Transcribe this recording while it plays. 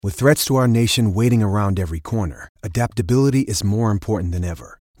With threats to our nation waiting around every corner, adaptability is more important than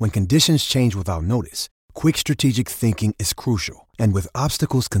ever. When conditions change without notice, quick strategic thinking is crucial. And with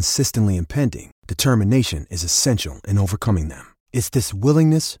obstacles consistently impending, determination is essential in overcoming them. It's this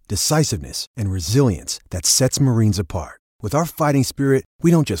willingness, decisiveness, and resilience that sets Marines apart. With our fighting spirit, we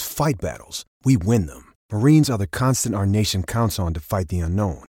don't just fight battles, we win them. Marines are the constant our nation counts on to fight the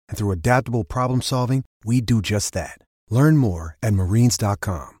unknown. And through adaptable problem solving, we do just that. Learn more at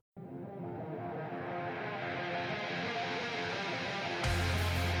marines.com.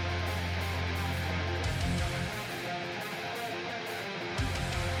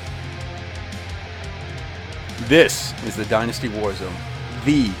 This is the Dynasty Warzone,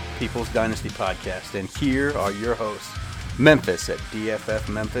 the People's Dynasty podcast, and here are your hosts, Memphis at DFF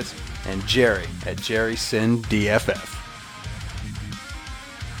Memphis and Jerry at Jerry Sin DFF.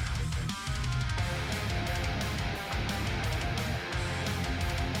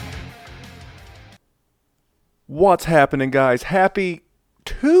 What's happening, guys? Happy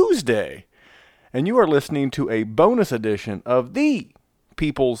Tuesday! And you are listening to a bonus edition of the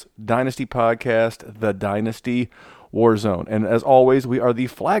People's Dynasty podcast, the Dynasty Warzone. And as always, we are the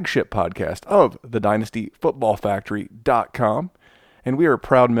flagship podcast of the DynastyFootballFactory.com. And we are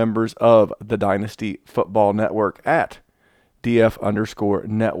proud members of the Dynasty Football Network at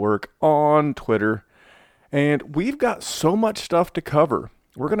DF_network on Twitter. And we've got so much stuff to cover.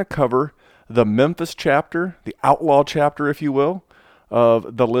 We're going to cover the Memphis chapter, the outlaw chapter, if you will,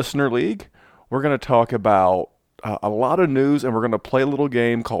 of the Listener League. We're going to talk about a lot of news, and we're going to play a little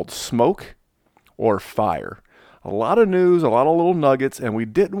game called Smoke or Fire. A lot of news, a lot of little nuggets, and we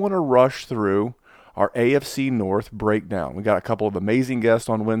didn't want to rush through our AFC North breakdown. We got a couple of amazing guests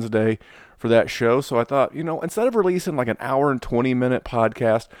on Wednesday for that show, so I thought, instead of releasing like an hour and 20-minute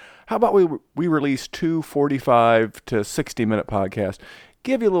podcast, how about we release two 45 to 60-minute podcasts?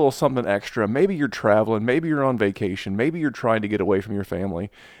 Give you a little something extra. Maybe you're traveling, maybe you're on vacation, maybe you're trying to get away from your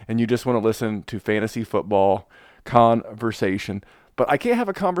family, and you just want to listen to fantasy football conversation. But I can't have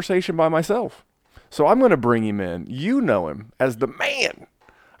a conversation by myself. So I'm going to bring him in. You know him as the man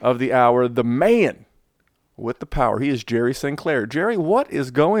of the hour, the man with the power. He is Jerry Sinclair. Jerry, what is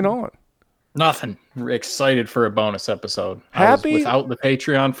going on? Nothing. We're excited for a bonus episode. Happy? I was without the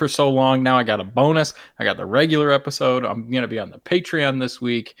Patreon for so long. Now I got a bonus. I got the regular episode. I'm going to be on the Patreon this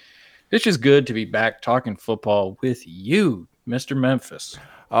week. It's just good to be back talking football with you, Mr. Memphis.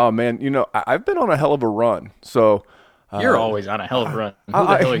 Oh, man. I've been on a hell of a run. So you're always on a hell of a run. Who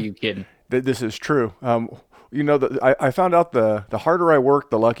the hell are you kidding? This is true. I found out the harder I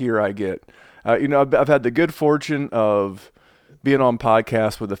work, the luckier I get. I've had the good fortune of being on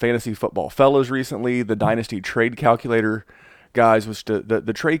podcasts with the Fantasy Football Fellas recently, the Dynasty Trade Calculator guys, which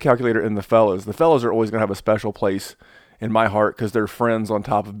the Trade Calculator and the Fellas. The Fellas are always going to have a special place in my heart because they're friends on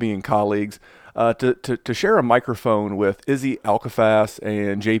top of being colleagues. To share a microphone with Izzy Alcafas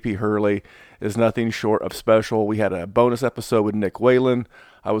and JP Hurley is nothing short of special. We had a bonus episode with Nick Whalen.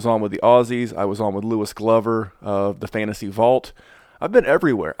 I was on with the Aussies. I was on with Lewis Glover of the Fantasy Vault. I've been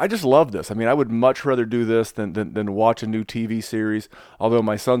everywhere. I just love this. I mean, I would much rather do this than watch a new TV series, although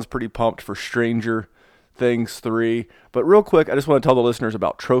my son's pretty pumped for Stranger Things 3. But real quick, I just want to tell the listeners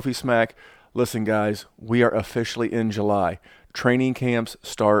about Trophy Smack. Listen, guys, we are officially in July. Training camps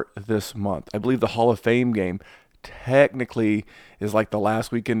start this month. I believe the Hall of Fame game technically is like the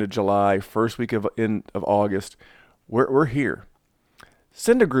last weekend of July, first week of August. We're here.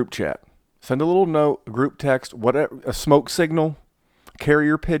 Send a group chat. Send a little note, a group text, whatever, a smoke signal,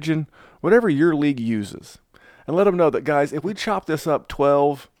 carrier pigeon, whatever your league uses. And let them know that, guys, if we chop this up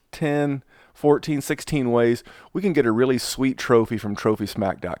 12, 10, 14, 16 ways, we can get a really sweet trophy from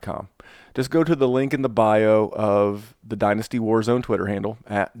TrophySmack.com. Just go to the link in the bio of the Dynasty Warzone Twitter handle,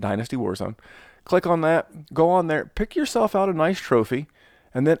 at Dynasty Warzone. Click on that, go on there, pick yourself out a nice trophy,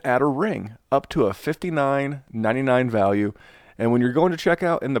 and then add a ring up to a $59.99 value. And when you're going to check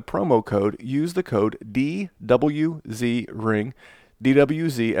out in the promo code, use the code DWZRING,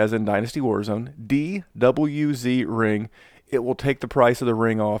 DWZ as in Dynasty Warzone, DWZRING. It will take the price of the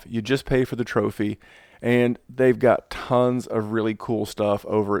ring off. You just pay for the trophy. And they've got tons of really cool stuff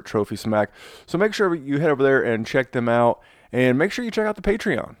over at Trophy Smack. So make sure you head over there and check them out. And make sure you check out the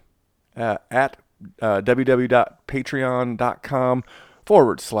Patreon at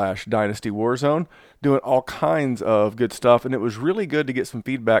www.patreon.com/Dynasty Warzone. Doing all kinds of good stuff. And it was really good to get some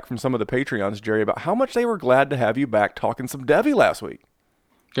feedback from some of the Patreons, Jerry, about how much they were glad to have you back talking some Devy last week.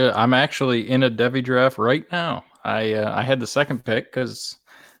 Good. I'm actually in a Devy draft right now. I had the second pick because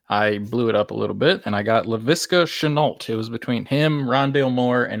I blew it up a little bit, and I got Laviska Shenault. It was between him, Rondale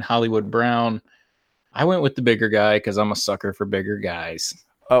Moore, and Hollywood Brown. I went with the bigger guy because I'm a sucker for bigger guys.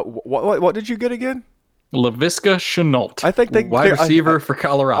 What did you get again? Laviska Shenault. I think they wide receiver for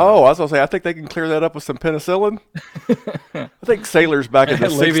Colorado. Oh, I was gonna say I think they can clear that up with some penicillin. I think Sailor's back in the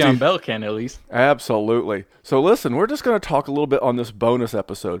 60s. Le'Veon Bell can at least. Absolutely. So listen, we're just gonna talk a little bit on this bonus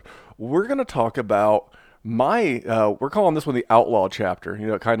episode. We're gonna talk about we're calling this one the Outlaw chapter. You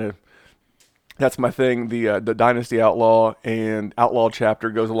know, kind of that's my thing. The Dynasty Outlaw and Outlaw chapter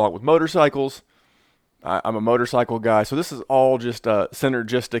goes along with motorcycles. I'm a motorcycle guy, so this is all just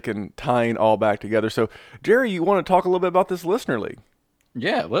synergistic and tying all back together. So, Jerry, you want to talk a little bit about this listener league?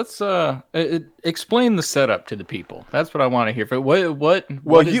 Yeah, let's explain the setup to the people. That's what I want to hear.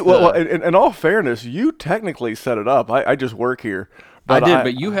 In all fairness, you technically set it up. I just work here.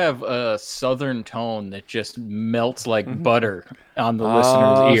 But you have a southern tone that just melts like butter on the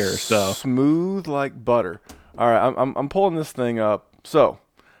listener's ear. So smooth like butter. All right, I'm pulling this thing up. So.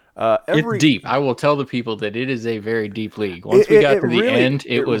 It's deep. I will tell the people that it is a very deep league. Once we got to the end,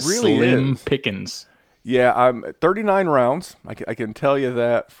 it was really slim pickings. Yeah, I'm 39 rounds. I can tell you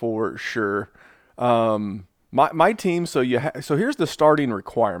that for sure. My team. So here's the starting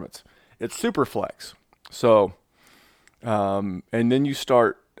requirements. It's super flex. So, and then you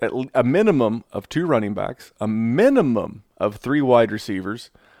start at a minimum of 2 running backs, a minimum of 3 wide receivers,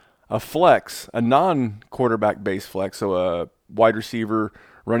 a flex, a non-quarterback based flex, so a wide receiver,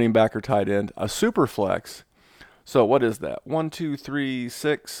 running back, or tight end, a super flex. So what is that? 1, 2, 3,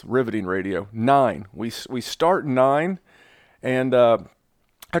 6, riveting radio, 9. We start 9, and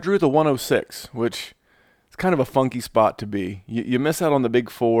I drew the 106, which is kind of a funky spot to be. You miss out on the big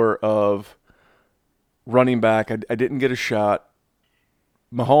 4 of running back. I didn't get a shot.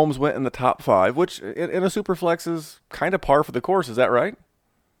 Mahomes went in the top 5, which in a super flex is kind of par for the course. Is that right?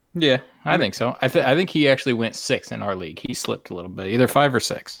 Yeah, I think so. I think he actually went 6 in our league. He slipped a little bit, either 5 or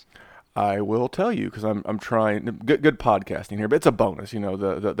 6. I will tell you because I'm trying good podcasting here, but it's a bonus, you know,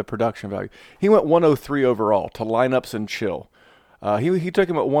 the production value. He went 103 overall to lineups and chill. He took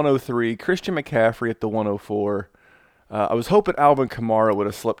him at 103. Christian McCaffrey at the 104. I was hoping Alvin Kamara would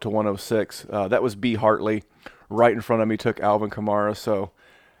have slipped to 106. That was B. Hartley right in front of me. Took Alvin Kamara. So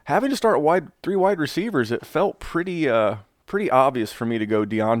having to start 3 wide receivers, it felt pretty obvious for me to go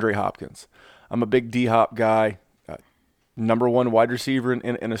DeAndre Hopkins. I'm a big D-Hop guy. Number 1 wide receiver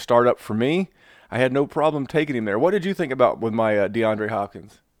in a startup for me. I had no problem taking him there. What did you think about with my DeAndre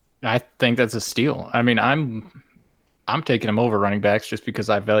Hopkins? I think that's a steal. I mean, I'm taking him over running backs just because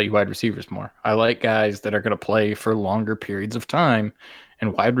I value wide receivers more. I like guys that are going to play for longer periods of time,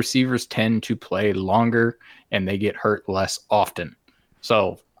 and wide receivers tend to play longer and they get hurt less often.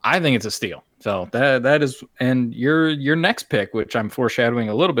 So I think it's a steal. So that is, and your next pick, which I'm foreshadowing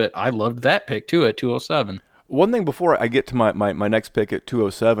a little bit, I loved that pick too at 207. One thing before I get to my next pick at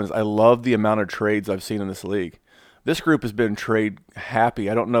 207 is I love the amount of trades I've seen in this league. This group has been trade happy.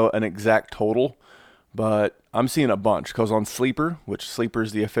 I don't know an exact total, but I'm seeing a bunch because on Sleeper, which Sleeper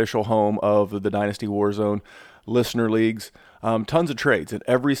is the official home of the Dynasty Warzone listener leagues, tons of trades in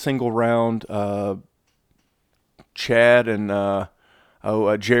every single round. Chad and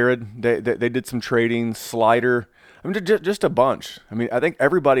Jared, they did some trading. Slider, I mean, just a bunch. I mean, I think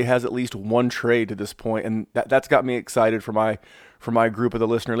everybody has at least one trade to this point, and that's got me excited for my group of the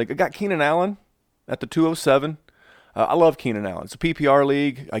listener league. I got Keenan Allen at the 207. I love Keenan Allen. It's a PPR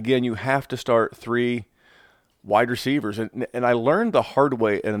league. Again, you have to start 3 wide receivers, and I learned the hard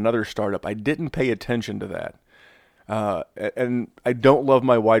way in another startup. I didn't pay attention to that. And I don't love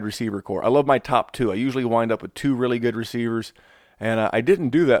my wide receiver core. I love my top 2. I usually wind up with 2 really good receivers. And I didn't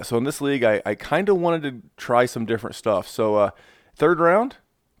do that. So in this league, I kind of wanted to try some different stuff. So 3rd round,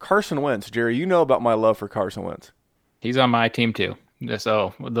 Carson Wentz. Jerry, you know about my love for Carson Wentz. He's on my team too.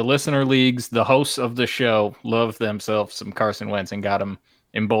 So the listener leagues, the hosts of the show love themselves some Carson Wentz and got him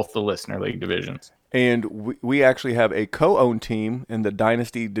in both the listener league divisions. And we actually have a co-owned team in the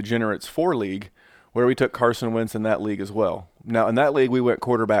Dynasty Degenerates 4 league where we took Carson Wentz in that league as well. Now, in that league, we went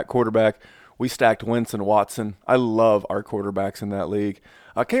quarterback. We stacked Wentz and Watson. I love our quarterbacks in that league.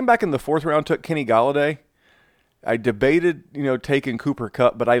 I came back in the 4th round, took Kenny Galladay. I debated, taking Cooper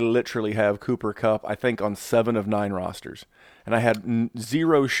Kupp, but I literally have Cooper Kupp, I think, on 7 of 9 rosters. And I had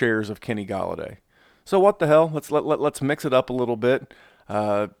 0 shares of Kenny Galladay. So what the hell? Let's mix it up a little bit.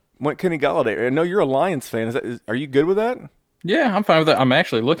 Went Kenny Galladay. I know you're a Lions fan. Are you good with that? Yeah, I'm fine with that. I'm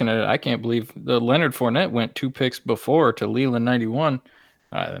actually looking at it. I can't believe the Leonard Fournette went 2 picks before to Leland 91.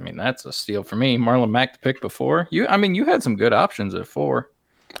 I mean, that's a steal for me. Marlon Mack the pick before. You had some good options at 4.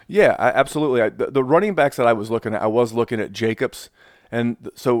 Yeah, absolutely. The running backs that I was looking at Jacobs. And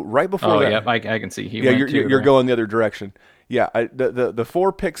so right before that. Yeah, I can see. You're going the other direction. Yeah, the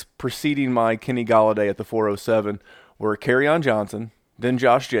 4 picks preceding my Kenny Galladay at the 407 were Kerryon Johnson, then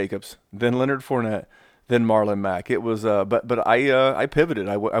Josh Jacobs, then Leonard Fournette, then Marlon Mack. It was, but I pivoted.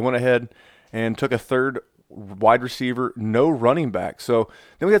 I went ahead and took a third wide receiver, no running back. So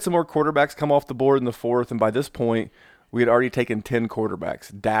then we had some more quarterbacks come off the board in the fourth, and by this point, we had already taken 10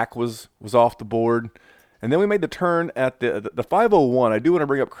 quarterbacks. Dak was off the board. And then we made the turn at the 501. I do want to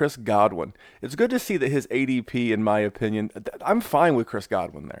bring up Chris Godwin. It's good to see that his ADP, in my opinion, I'm fine with Chris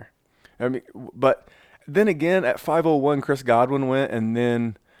Godwin there. I mean, but then again, at 501, Chris Godwin went, and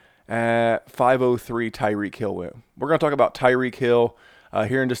then at 503, Tyreek Hill went. We're going to talk about Tyreek Hill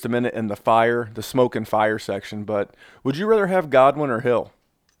here in just a minute in the smoke and fire section. But would you rather have Godwin or Hill?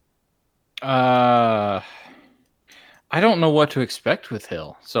 I don't know what to expect with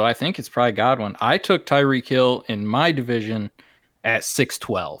Hill, so I think it's probably Godwin. I took Tyreek Hill in my division at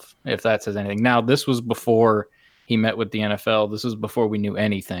 612, if that says anything. Now, this was before he met with the NFL. This was before we knew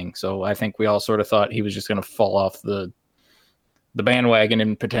anything, so I think we all sort of thought he was just going to fall off the bandwagon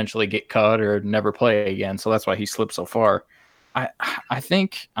and potentially get cut or never play again, so that's why he slipped so far. I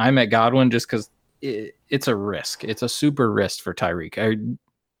think I'm at Godwin just because it's a risk. It's a super risk for Tyreek.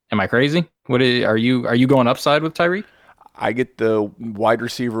 Am I crazy? Are you going upside with Tyreek? I get the wide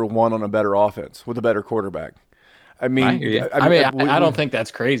receiver one on a better offense with a better quarterback. I don't think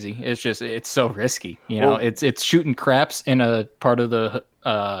that's crazy. It's just it's so risky. It's shooting craps in a part of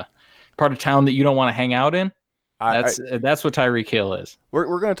town that you don't want to hang out in. That's what Tyreek Hill is.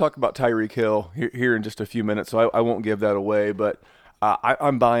 We're going to talk about Tyreek Hill here in just a few minutes, so I won't give that away. But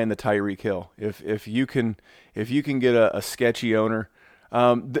I'm buying the Tyreek Hill. If you can get a sketchy owner,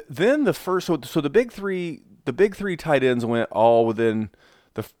 then the big three tight ends went all within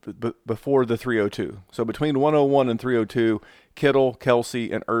before the 302. So between 101 and 302, Kittle,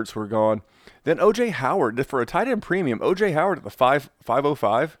 Kelsey, and Ertz were gone. Then O.J. Howard, for a tight end premium, O.J. Howard at the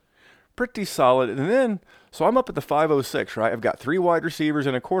 505, pretty solid. And then, so I'm up at the 506, right? I've got 3 wide receivers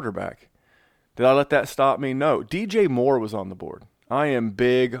and a quarterback. Did I let that stop me? No. DJ Moore was on the board. I am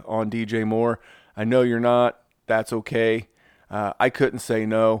big on DJ Moore. I know you're not. That's okay. I couldn't say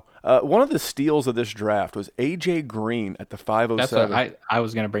no. One of the steals of this draft was A.J. Green at the 507. That's what I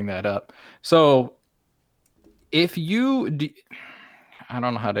was going to bring that up. So if I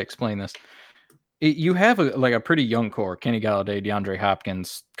don't know how to explain this. You have a pretty young core: Kenny Galladay, DeAndre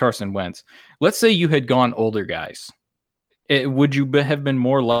Hopkins, Carson Wentz. Let's say you had gone older guys. Would you have been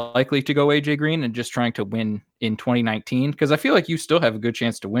more likely to go AJ Green and just trying to win in 2019? Because I feel like you still have a good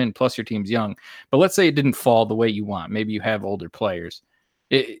chance to win, plus your team's young. But let's say it didn't fall the way you want. Maybe you have older players.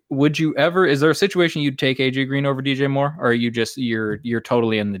 Would you ever? Is there a situation you'd take AJ Green over DJ Moore, or are you just you're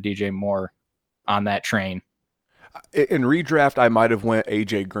totally in the DJ Moore on that train? In redraft, I might have went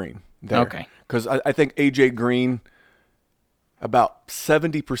AJ Green there. Okay, because I think AJ Green about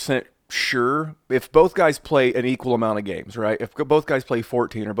 70%. Sure, if both guys play an equal amount of games, right? If both guys play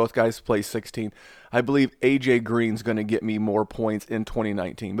 14 or both guys play 16, I believe AJ Green's going to get me more points in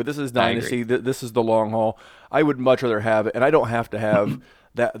 2019. But this is Dynasty. This is the long haul. I would much rather have it, and I don't have to have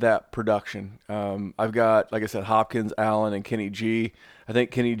that production. I've got, like I said, Hopkins, Allen, and Kenny G. I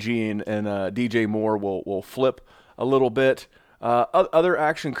think Kenny G and DJ Moore will flip a little bit. Other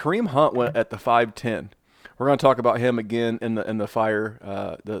action, Kareem Hunt went at the 510. We're going to talk about him again in the fire,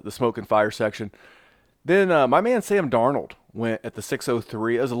 the smoke and fire section. Then my man Sam Darnold went at the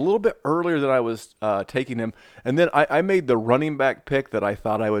 603. It was a little bit earlier than I was taking him. And then I made the running back pick that I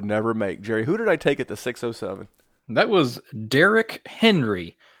thought I would never make. Jerry, who did I take at the 607? That was Derrick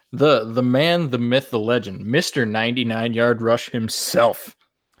Henry, the man, the myth, the legend, Mr. 99-yard rush himself.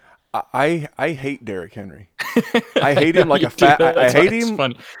 I hate Derrick Henry. I hate him like a fat. I hate him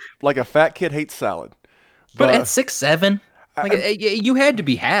like a fat kid hates salad. But at 6'7", you had to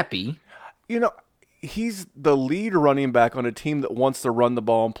be happy. He's the lead running back on a team that wants to run the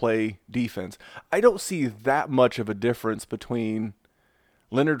ball and play defense. I don't see that much of a difference between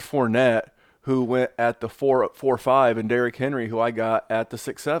Leonard Fournette, who went at the 4.5, and Derrick Henry, who I got at the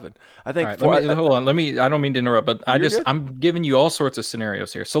 6.7. I think. Right, hold on. I don't mean to interrupt, but I'm giving you all sorts of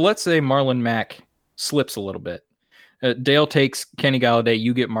scenarios here. So let's say Marlon Mack slips a little bit. Dale takes Kenny Galladay.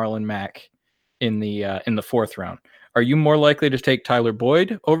 You get Marlon Mack in the 4th round. Are you more likely to take Tyler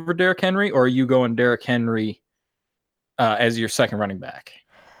Boyd over Derrick Henry, or are you going Derrick Henry as your second running back?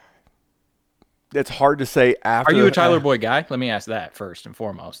 It's hard to say after. Are you a Tyler Boyd guy? Let me ask that first and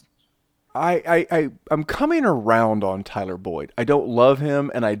foremost. I'm coming around on Tyler Boyd. I don't love him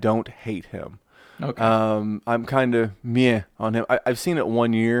and I don't hate him. Okay. I'm kind of meh on him. I've seen it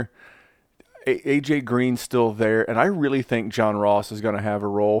 1 year. AJ Green's still there, and I really think John Ross is going to have a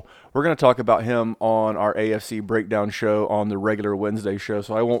role. We're going to talk about him on our AFC breakdown show on the regular Wednesday show,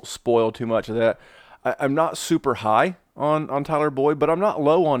 so I won't spoil too much of that. I'm not super high on Tyler Boyd, but I'm not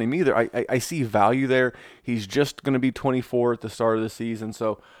low on him either. I see value there. He's just going to be 24 at the start of the season,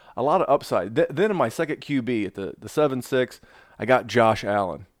 so a lot of upside. Then in my second QB at the 7-6, I got Josh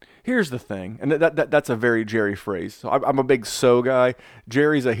Allen. Here's the thing, and that's a very Jerry phrase. So I'm a big "so" guy.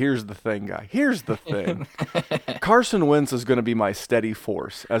 Jerry's a "here's the thing" guy. Here's the thing. Carson Wentz is going to be my steady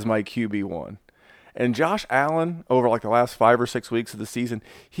force as my QB1. And Josh Allen, over like the last 5 or 6 weeks of the season,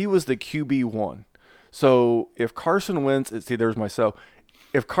 he was the QB1. So if Carson Wentz, there's my so.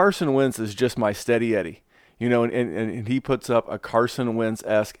 If Carson Wentz is just my steady Eddie, and he puts up a Carson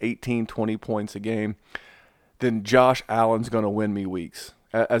Wentz-esque 18, 20 points a game, then Josh Allen's going to win me weeks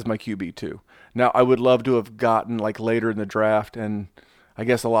as my QB2. Now, I would love to have gotten like later in the draft, and I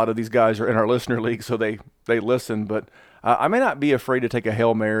guess a lot of these guys are in our listener league, so they listen, but I may not be afraid to take a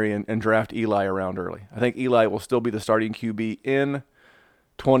Hail Mary and draft Eli around early. I think Eli will still be the starting QB in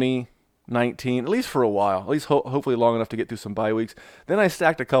 2019, at least for a while, at least hopefully long enough to get through some bye weeks. Then I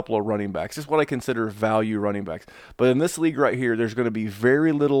stacked a couple of running backs, just what I consider value running backs. But in this league right here, there's going to be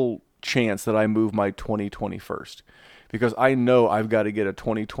very little chance that I move my 2020 first, because I know I've got to get a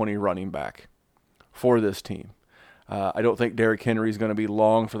 2020 running back for this team. I don't think Derrick Henry is going to be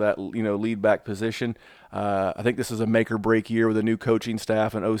long for that, lead back position. I think this is a make or break year with a new coaching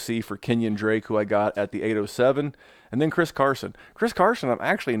staff and OC for Kenyon Drake, who I got at the 807, and then Chris Carson. Chris Carson, I'm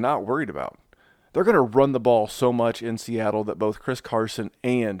actually not worried about. They're going to run the ball so much in Seattle that both Chris Carson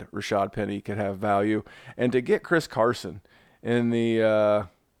and Rashad Penny could have value. And to get Chris Carson in the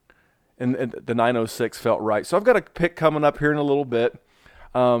 906 felt right. So I've got a pick coming up here in a little bit.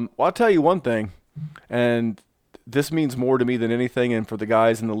 Well, I'll tell you one thing, and this means more to me than anything, and for the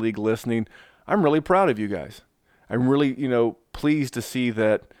guys in the league listening, I'm really proud of you guys. I'm really, pleased to see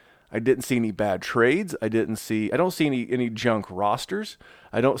that I didn't see any bad trades. I don't see any junk rosters.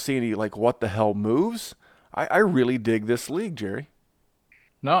 I don't see any what the hell moves. I really dig this league, Jerry.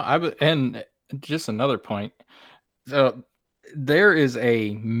 No, and just another point. There is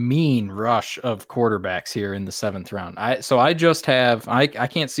a mean rush of quarterbacks here in the 7th round. I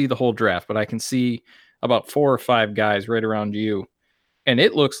can't see the whole draft, but I can see about 4 or 5 guys right around you. And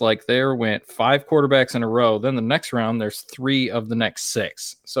it looks like there went 5 quarterbacks in a row. Then the next round, there's 3 of the next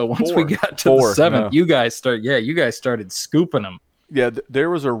 6. So once we got to the 7th, no. you guys started scooping them. Yeah, there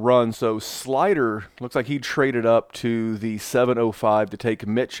was a run. So Slider looks like he traded up to the 705 to take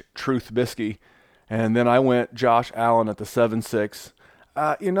Mitch Trubisky. And then I went Josh Allen at the 7-6.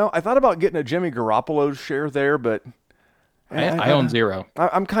 I thought about getting a Jimmy Garoppolo share there, but I own 0.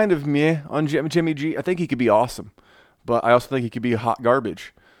 I'm kind of meh on Jimmy G. I think he could be awesome, but I also think he could be hot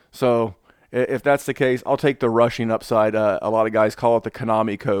garbage. So if that's the case, I'll take the rushing upside. A lot of guys call it the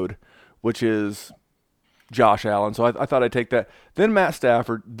Konami code, which is Josh Allen. So I thought I'd take that. Then Matt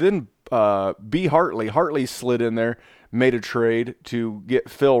Stafford. Then B. Hartley. Hartley slid in there, made a trade to get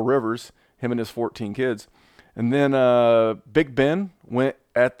Phil Rivers, him and his 14 kids. And then Big Ben went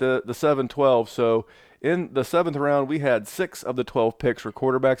at the 7-12. So in the 7th round, we had 6 of the 12 picks for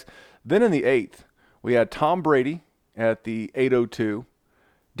quarterbacks. Then in the 8th, we had Tom Brady at the 802,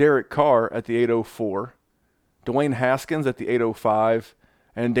 Derek Carr at the 804, Dwayne Haskins at the 805,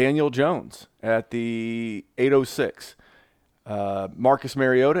 and Daniel Jones at the 806. Marcus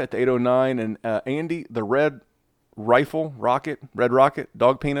Mariota at the 809, and Andy, the Red Rocket,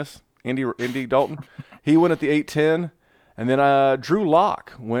 Dog Penis, Andy Dalton, he went at the 810. And then Drew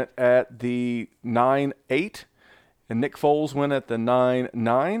Lock went at the 9-8, and Nick Foles went at the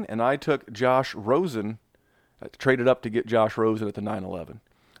 9-9, and I took Josh Rosen, traded up to get Josh Rosen at the 9-11.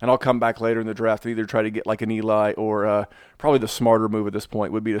 And I'll come back later in the draft and either try to get like an Eli or probably the smarter move at this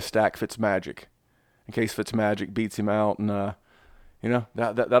point would be to stack Fitzmagic in case Fitzmagic beats him out, and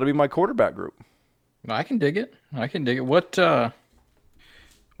that'll be my quarterback group. I can dig it. What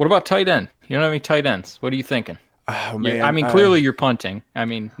about tight end? You don't have any tight ends. What are you thinking? Oh, man. I mean, clearly you're punting. I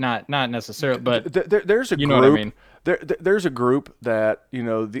mean, not necessarily, but there's a group. Know what I mean? There's a group that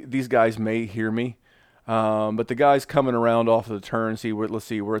these guys may hear me, but the guys coming around off of the turn. Let's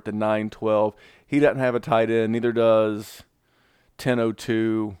see, we're at the 9-12. He doesn't have a tight end. Neither does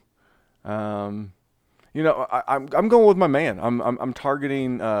 10-02. I'm going with my man. I'm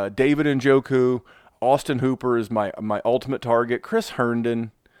targeting David Njoku. Austin Hooper is my ultimate target. Chris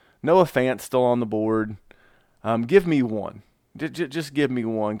Herndon, Noah Fant still on the board. Give me one. Just give me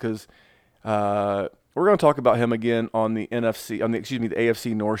one, because we're going to talk about him again on the the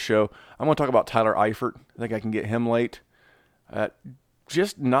AFC North show. I'm going to talk about Tyler Eifert. I think I can get him late.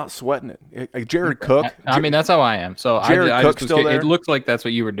 Just not sweating it. Jared Cook. I mean, that's how I am. So Jared Cook's still there. It looked like that's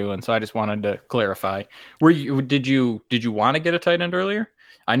what you were doing. So I just wanted to clarify. Did you want to get a tight end earlier?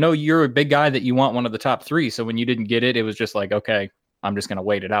 I know you're a big guy that you want one of the top 3. So when you didn't get it, it was just like, okay, I'm just going to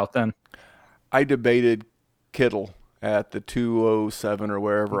wait it out then. I debated Kittle at the 207 or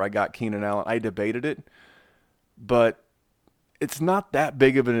wherever I got Keenan Allen. I debated it, but it's not that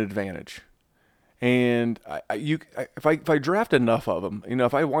big of an advantage. And if I draft enough of them,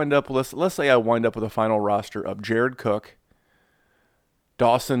 if I wind up, let's say I wind up with a final roster of Jared Cook,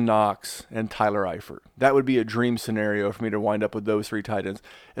 Dawson Knox, and Tyler Eifert. That would be a dream scenario for me to wind up with those 3 tight ends.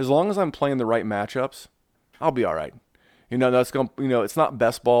 As long as I'm playing the right matchups, I'll be all right. That's going. It's not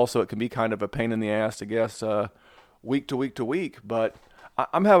best ball, so it can be kind of a pain in the ass, I guess, week to week to week. But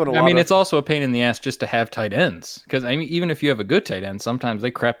I'm having a lot. I mean, it's also a pain in the ass just to have tight ends, because even if you have a good tight end, sometimes they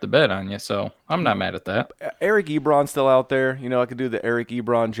crap the bed on you. So I'm not mad at that. Eric Ebron's still out there. I could do the Eric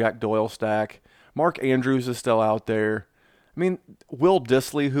Ebron, Jack Doyle stack. Mark Andrews is still out there. I mean, Will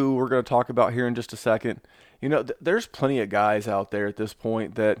Dissly, who we're going to talk about here in just a second. There's plenty of guys out there at this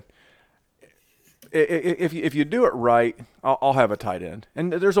point that, if you do it right, I'll have a tight end,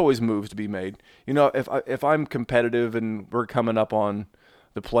 and there's always moves to be made. If I'm competitive and we're coming up on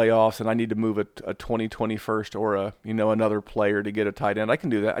the playoffs and I need to move a 2020 first or another player to get a tight end, I can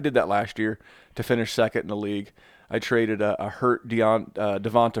do that. I did that last year to finish second in the league. I traded a hurt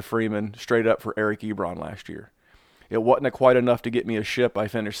Devonta Freeman straight up for Eric Ebron last year. It wasn't quite enough to get me a ship. I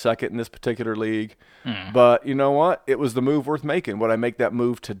finished second in this particular league, but you know what? It was the move worth making. Would I make that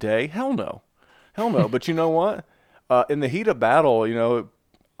move today? Hell no. But you know what? In the heat of battle,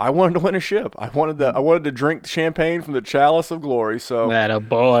 I wanted to win a ship. I wanted to drink champagne from the chalice of glory. So that a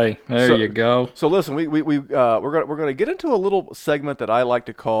boy. There you go. So listen, we're gonna get into a little segment that I like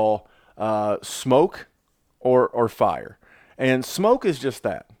to call smoke or fire. And smoke is just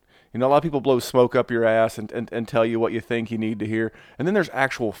that. A lot of people blow smoke up your ass and tell you what you think you need to hear. And then there's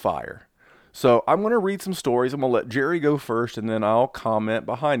actual fire. So I'm going to read some stories. I'm going to let Jerry go first, and then I'll comment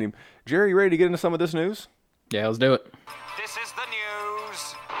behind him. Jerry, you ready to get into some of this news? Yeah, let's do it. This is the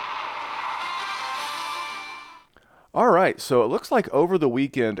news. All right, so it looks like over the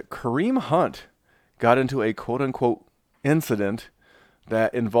weekend, Kareem Hunt got into a quote-unquote incident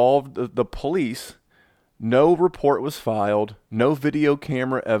that involved the police. No report was filed, no video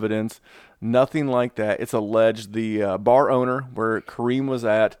camera evidence, nothing like that. It's alleged the bar owner where Kareem was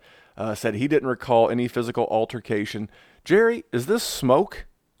at said he didn't recall any physical altercation. Jerry, is this smoke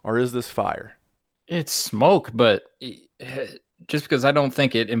or is this fire? It's smoke, but just because I don't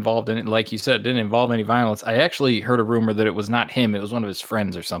think it involved in it, like you said, it didn't involve any violence. I actually heard a rumor that it was not him. It was one of his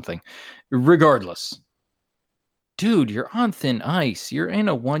friends or something. Regardless. Dude, you're on thin ice. You're in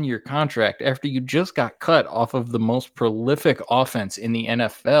a 1-year contract after you just got cut off of the most prolific offense in the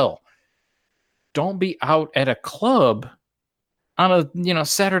NFL. Don't be out at a club on a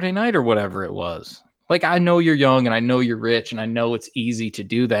Saturday night or whatever it was. Like, I know you're young and I know you're rich and I know it's easy to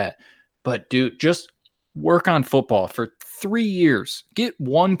do that. But dude, just work on football for 3 years. Get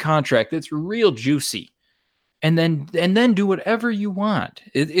one contract that's real juicy. And then do whatever you want.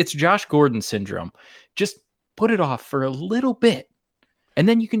 It's Josh Gordon syndrome. Just put it off for a little bit, and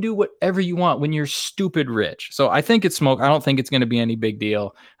then you can do whatever you want when you're stupid rich. So I think it's smoke. I don't think it's going to be any big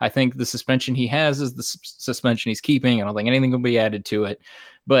deal. I think the suspension he has is the suspension he's keeping. I don't think anything will be added to it.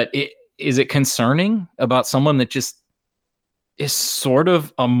 But is it concerning about someone that just is sort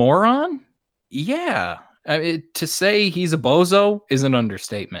of a moron? Yeah. To say he's a bozo is an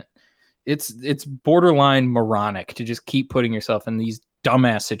understatement. It's borderline moronic to just keep putting yourself in these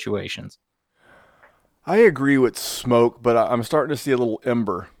dumbass situations. I agree with smoke, but I'm starting to see a little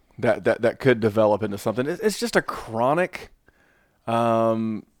ember that could develop into something. It's just a chronic,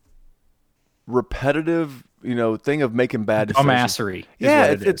 repetitive, thing of making bad decisions. Dumbassery.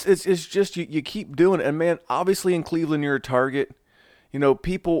 Yeah, it's just you keep doing it, and man, obviously in Cleveland you're a target.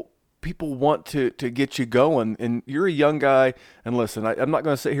 People want to get you going, and you're a young guy. And listen, I'm not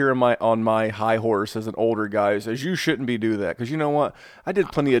going to sit here on my high horse as an older guy who says you shouldn't be do that, because you know what? I did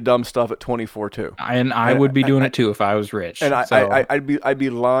plenty of dumb stuff at 24 too. And I would be doing it too if I was rich. And I'd be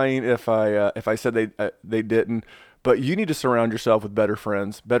lying if I said they didn't. But you need to surround yourself with better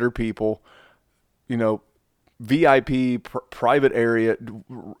friends, better people. VIP, private area,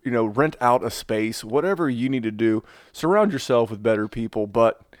 rent out a space, whatever you need to do. Surround yourself with better people,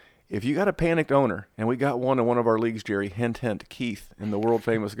 but if you got a panicked owner, and we got one in one of our leagues, Jerry, hint, Keith, in the world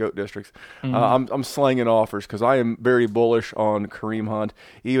famous GOAT districts, I'm slanging offers because I am very bullish on Kareem Hunt,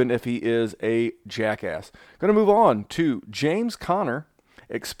 even if he is a jackass. Going to move on to James Conner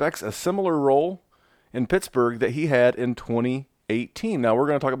expects a similar role in Pittsburgh that he had in 2018. Now, we're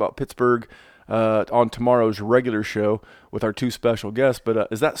going to talk about Pittsburgh on tomorrow's regular show with our two special guests, but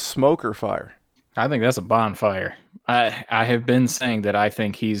is that smoke or fire? I think that's a bonfire. I have been saying that I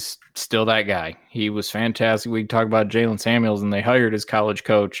think he's still that guy. He was fantastic. We talk about Jalen Samuels, and they hired his college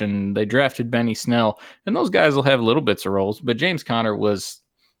coach, and they drafted Benny Snell, and those guys will have little bits of roles. But James Conner was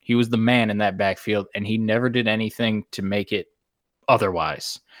the man in that backfield, and he never did anything to make it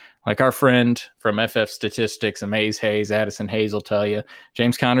otherwise. Like our friend from FF Statistics, Amaze Hayes, Addison Hayes will tell you,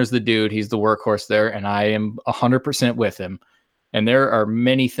 James Conner's the dude. He's the workhorse there, and I am 100% with him. And there are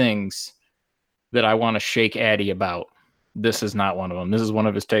many things that I want to shake Addy about. This is not one of them. This is one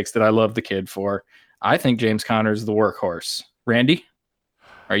of his takes that I love the kid for. I think James Conner is the workhorse. Randy,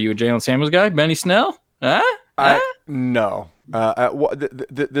 are you a Jalen Samuels guy? Benny Snell? No.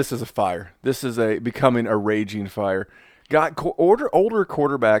 This is a fire. This is becoming a raging fire. Got older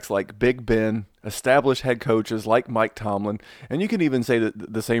quarterbacks like Big Ben, established head coaches like Mike Tomlin, and you can even say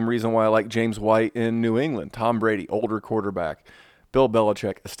that the same reason why I like James White in New England. Tom Brady, older quarterback. Bill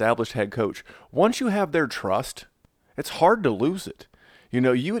Belichick, established head coach. Once you have their trust, it's hard to lose it.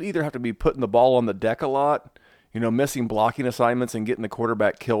 You would either have to be putting the ball on the deck a lot, missing blocking assignments and getting the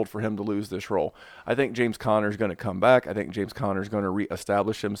quarterback killed for him to lose this role. I think James Conner is going to come back. I think James Conner is going to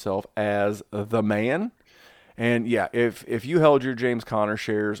reestablish himself as the man. And yeah, if you held your James Conner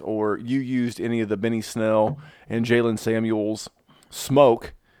shares or you used any of the Benny Snell and Jalen Samuels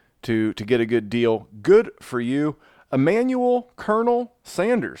smoke to get a good deal, good for you. Emmanuel Colonel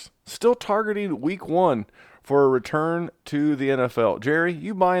Sanders, still targeting week 1 for a return to the NFL. Jerry,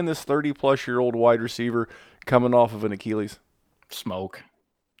 you buying this 30-plus-year-old wide receiver coming off of an Achilles? Smoke.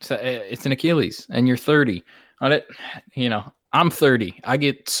 It's an Achilles, and you're 30. I'm 30. I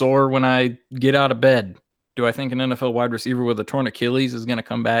get sore when I get out of bed. Do I think an NFL wide receiver with a torn Achilles is going to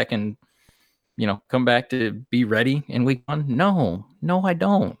come back and, come back to be ready in week 1? No, I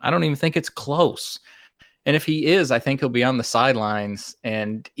don't. I don't even think it's close. And if he is, I think he'll be on the sidelines.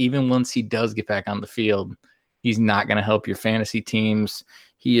 And even once he does get back on the field, he's not going to help your fantasy teams.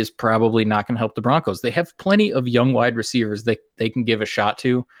 He is probably not going to help the Broncos. They have plenty of young wide receivers that they can give a shot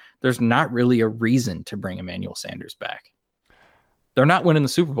to. There's not really a reason to bring Emmanuel Sanders back. They're not winning the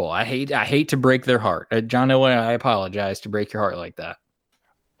Super Bowl. I hate to break their heart. John Elway, I apologize to break your heart like that.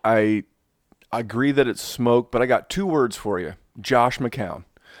 I agree that it's smoke, but I got 2 words for you. Josh McCown.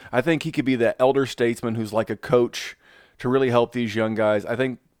 I think he could be that elder statesman who's like a coach to really help these young guys. I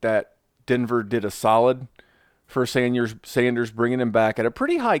think that Denver did a solid for Sanders bringing him back at a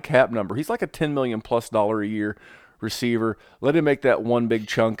pretty high cap number. He's like a $10 million+ a year receiver. Let him make that one big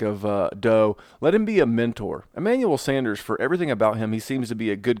chunk of dough. Let him be a mentor. Emmanuel Sanders, for everything about him, he seems to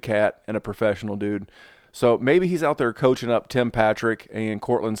be a good cat and a professional dude. So maybe he's out there coaching up Tim Patrick and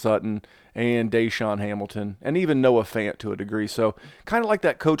Cortland Sutton and Deshaun Hamilton and even Noah Fant to a degree. So kind of like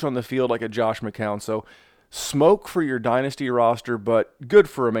that coach on the field, like a Josh McCown. So smoke for your dynasty roster, but good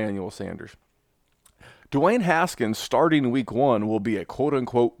for Emmanuel Sanders. Dwayne Haskins starting week 1 will be a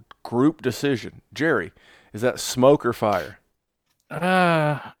quote-unquote group decision. Jerry, is that smoke or fire?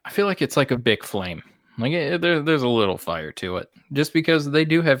 I feel like it's like a big flame. Like there's a little fire to it, just because they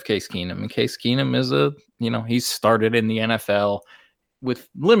do have Case Keenum, and Case Keenum is he's started in the NFL with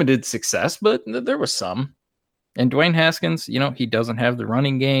limited success, but there was some. And Dwayne Haskins, he doesn't have the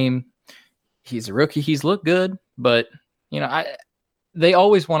running game. He's a rookie. He's looked good, but they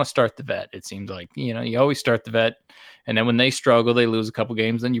always want to start the vet. It seems like you always start the vet, and then when they struggle, they lose a couple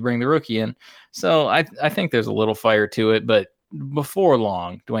games. Then you bring the rookie in. So I think there's a little fire to it, but before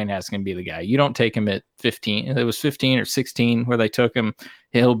long, Dwayne Haskins can be the guy. You don't take him at 15. It was 15 or 16 where they took him.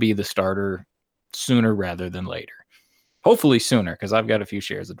 He'll be the starter sooner rather than later. Hopefully sooner, because I've got a few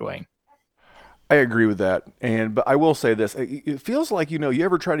shares of Dwayne. I agree with that. But I will say this. It feels like, you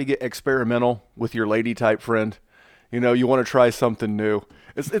ever try to get experimental with your lady type friend? You want to try something new.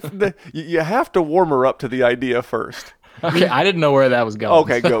 You have to warm her up to the idea first. Okay, I didn't know where that was going.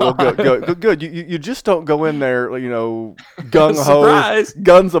 Okay, good. Well, good. You just don't go in there, gung ho,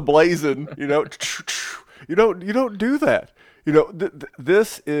 guns a-blazing. You don't do that.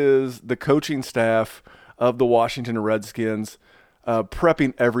 This is the coaching staff of the Washington Redskins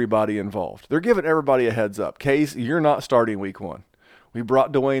prepping everybody involved. They're giving everybody a heads up. Case, you're not starting week 1. We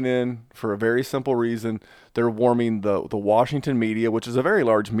brought Dwayne in for a very simple reason. They're warming the Washington media, which is a very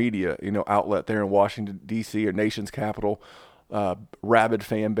large media outlet there in Washington, D.C., or nation's capital, rabid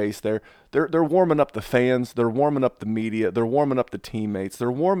fan base there. They're warming up the fans. They're warming up the media. They're warming up the teammates. They're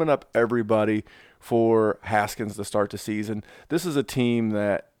warming up everybody for Haskins to start the season. This is a team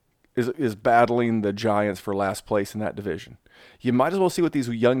that is battling the Giants for last place in that division. You might as well see what these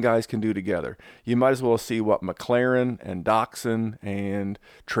young guys can do together. You might as well see what McLaren and Doxson and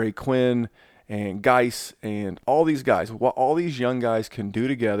Trey Quinn and Geis and all these guys, what all these young guys can do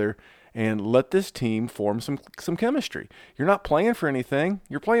together and let this team form some chemistry. You're not playing for anything.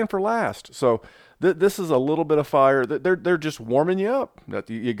 You're playing for last. So this is a little bit of fire. They're just warming you up.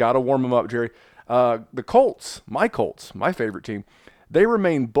 You got to warm them up, Jerry. The Colts, my favorite team, they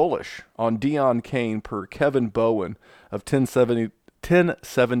remain bullish on Deon Cain per Kevin Bowen of 1070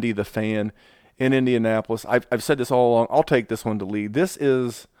 The Fan in Indianapolis. I've said this all along. I'll take this one to lead. This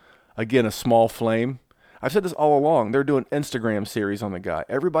is, again, a small flame. I've said this all along. They're doing Instagram series on the guy.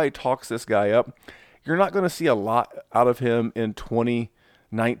 Everybody talks this guy up. You're not going to see a lot out of him in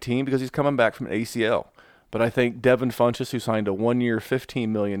 2019 because he's coming back from an ACL. But I think Devin Funchess, who signed a 1-year, $15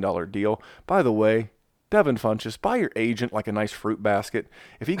 million deal. By the way, Devin Funchess, buy your agent like a nice fruit basket.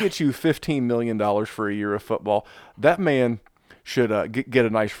 If he gets you $15 million for a year of football, that man should get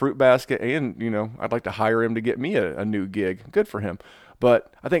a nice fruit basket. And, I'd like to hire him to get me a new gig. Good for him.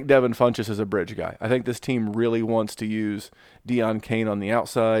 But I think Devin Funchess is a bridge guy. I think this team really wants to use Deon Cain on the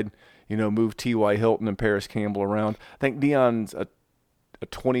outside, move T.Y. Hilton and Paris Campbell around. I think Deon's a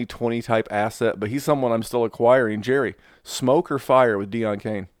 2020 type asset, but he's someone I'm still acquiring. Jerry, smoke or fire with Deon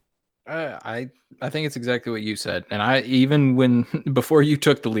Cain? I think it's exactly what you said. And before you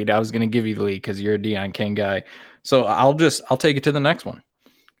took the lead, I was going to give you the lead because you're a Deon Cain guy. So I'll take it to the next one.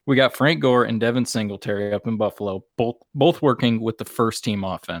 We got Frank Gore and Devin Singletary up in Buffalo, both working with the first team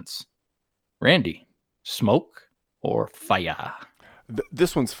offense. Randy, smoke or fire?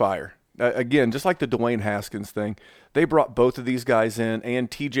 This one's fire. Again, just like the Dwayne Haskins thing, they brought both of these guys in,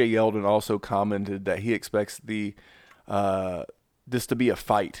 and TJ Yeldon also commented that he expects this to be a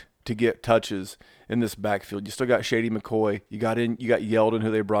fight to get touches in this backfield. You still got Shady McCoy. You got Yeldon,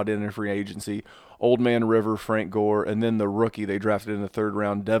 who they brought in free agency. Old Man River, Frank Gore, and then the rookie they drafted in the third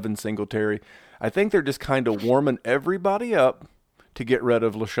round, Devin Singletary. I think they're just kind of warming everybody up to get rid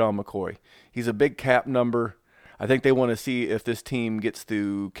of LaShawn McCoy. He's a big cap number. I think they want to see if this team gets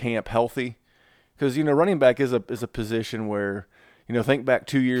through camp healthy. Because, running back is a position where, think back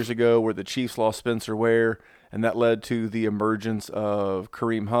 2 years ago where the Chiefs lost Spencer Ware, and that led to the emergence of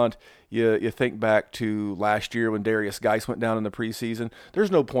Kareem Hunt. You think back to last year when Darius Geis went down in the preseason. There's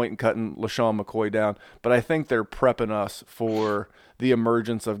no point in cutting LaShawn McCoy down, but I think they're prepping us for the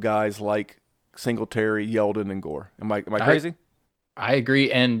emergence of guys like Singletary, Yeldon, and Gore. Am I crazy? I agree,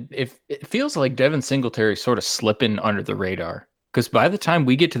 and it feels like Devin Singletary sort of slipping under the radar because by the time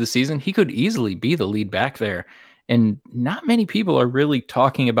we get to the season, he could easily be the lead back there. And not many people are really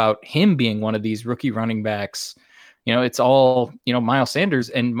talking about him being one of these rookie running backs. It's all, Miles Sanders,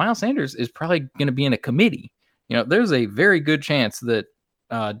 and Miles Sanders is probably going to be in a committee. There's a very good chance that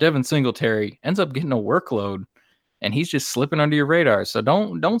Devin Singletary ends up getting a workload and he's just slipping under your radar. So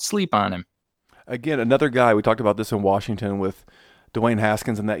don't sleep on him. Again, another guy, we talked about this in Washington with Dwayne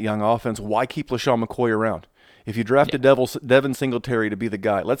Haskins and that young offense. Why keep LaShawn McCoy around? If you drafted Devin Singletary to be the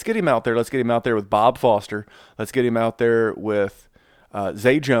guy, let's get him out there. Let's get him out there with Bob Foster. Let's get him out there with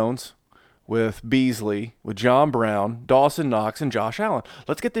Zay Jones, with Beasley, with John Brown, Dawson Knox, and Josh Allen.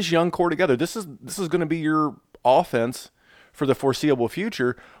 Let's get this young core together. This is going to be your offense for the foreseeable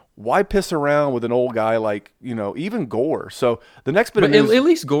future. Why piss around with an old guy like, even Gore? So the next bit of news, at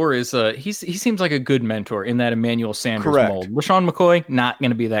least Gore is he seems like a good mentor in that Emmanuel Sanders correct. mold. LaShawn McCoy, not going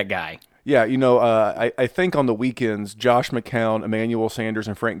to be that guy. Yeah, I think on the weekends, Josh McCown, Emmanuel Sanders,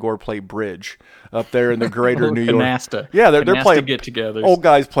 and Frank Gore play bridge up there in the greater New York. Canasta. Yeah, they're playing get-togethers. Old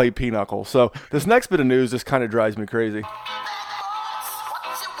guys play pinochle. So this next bit of news just kind of drives me crazy.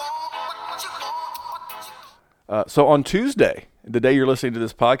 So on Tuesday, the day you're listening to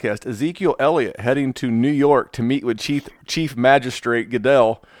this podcast, Ezekiel Elliott heading to New York to meet with Chief Magistrate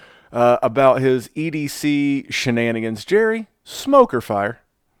Goodell about his EDC shenanigans. Jerry, smoke or fire?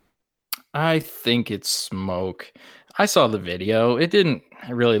 I think it's smoke. I saw the video. It didn't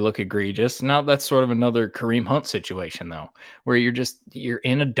really look egregious. Now that's sort of another Kareem Hunt situation, though, where you're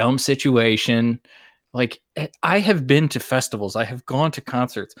in a dumb situation. Like, I have been to festivals. I have gone to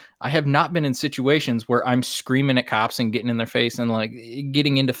concerts. I have not been in situations where I'm screaming at cops and getting in their face and like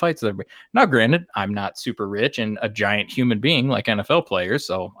getting into fights with everybody. Now, granted, I'm not super rich and a giant human being like NFL players,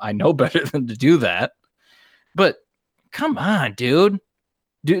 so I know better than to do that. But come on, dude.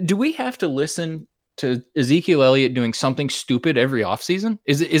 Do we have to listen to Ezekiel Elliott doing something stupid every offseason?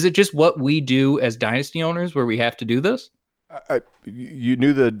 Is it just what we do as dynasty owners where we have to do this? You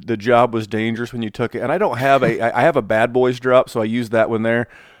knew the job was dangerous when you took it, and I don't have I have a Bad Boys drop, so I used that one there.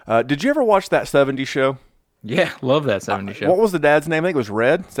 Did you ever watch that 70s show? Yeah, love that 70s show. What was the dad's name? I think it was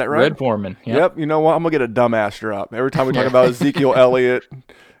Red. Is that right? Red Foreman. Yep. You know what? I'm gonna get a dumbass drop every time we talk about Ezekiel Elliott,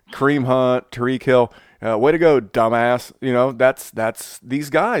 Kareem Hunt, Tyreek Hill. Way to go, dumbass. That's these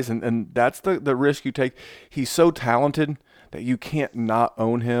guys, and that's the risk you take. He's so talented that you can't not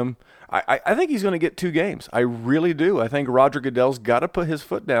own him. I think he's going to get 2 games. I really do. I think Roger Goodell's got to put his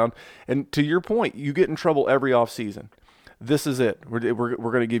foot down. And to your point, you get in trouble every offseason. This is it. We're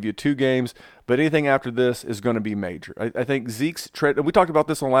going to give you 2 games, but anything after this is going to be major. I think Zeke's trade, and we talked about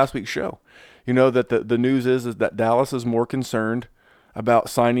this on last week's show, that the news is that Dallas is more concerned about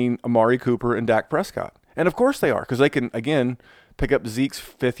signing Amari Cooper and Dak Prescott. And of course they are, because they can, again, pick up Zeke's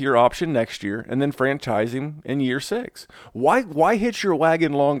 5th-year option next year and then franchise him in year 6. Why hitch your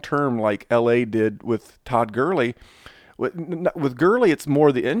wagon long-term like L.A. did with Todd Gurley? With Gurley, it's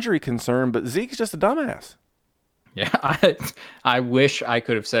more the injury concern, but Zeke's just a dumbass. Yeah, I wish I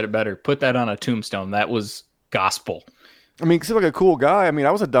could have said it better. Put that on a tombstone. That was gospel. I mean, he seems like a cool guy. I mean,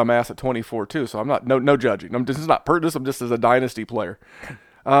 I was a dumbass at 24 too, so I'm not no judging. This is not this. I'm just as a dynasty player.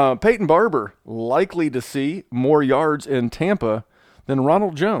 Peyton Barber likely to see more yards in Tampa than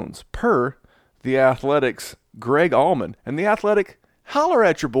Ronald Jones, per The Athletic's Greg Allman. And The Athletic, holler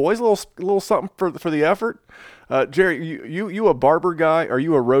at your boys, a little something for the effort. Jerry, you a Barber guy? Are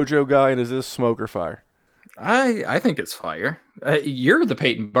you a Rojo guy? And is this smoke or fire? I think it's fire. You're the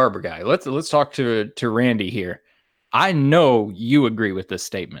Peyton Barber guy. Let's talk to Randy here. I know you agree with this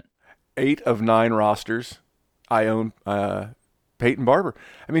statement. 8 of 9 rosters, I own Peyton Barber.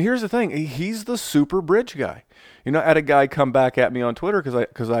 I mean, here's the thing. He's the super bridge guy. I had a guy come back at me on Twitter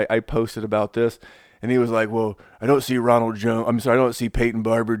because I posted about this, and he was like, well, I don't see I don't see Peyton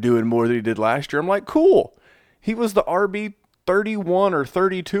Barber doing more than he did last year. I'm like, cool. He was the RB 31 or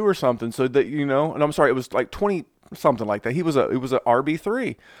 32 or something. So that, and I'm sorry, it was like 20, something like that. It was a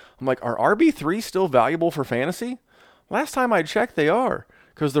RB3. I'm like, are RB3 still valuable for fantasy? Last time I checked, they are.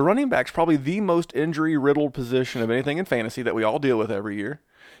 Because the running back's probably the most injury-riddled position of anything in fantasy that we all deal with every year.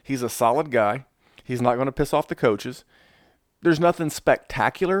 He's a solid guy. He's not going to piss off the coaches. There's nothing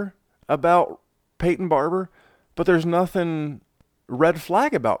spectacular about Peyton Barber, but there's nothing red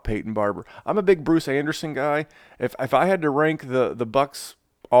flag about Peyton Barber. I'm a big Bruce Anderson guy. If I had to rank the Bucs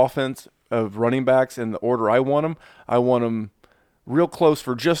offense of running backs in the order I want them real close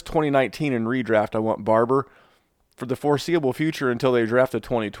for just 2019 in redraft. I want Barber. For the foreseeable future until they draft a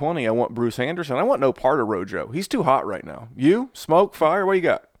 2020, I want Bruce Anderson. I want no part of Rojo. He's too hot right now. You? Smoke? Fire? What you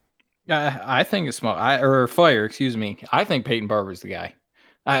got? I think it's smoke. Or fire, excuse me. I think Peyton Barber's the guy.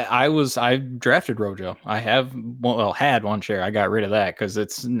 I drafted Rojo. I had one share. I got rid of that because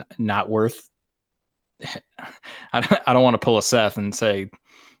it's not worth. I don't want to pull a Seth and say,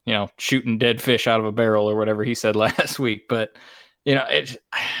 shooting dead fish out of a barrel or whatever he said last week. But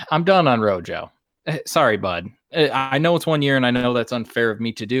I'm done on Rojo. Sorry, bud. I know it's 1 year, and I know that's unfair of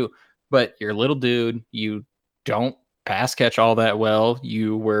me to do. But you're a little dude. You don't pass catch all that well.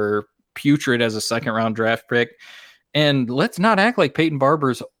 You were putrid as a second-round draft pick. And let's not act like Peyton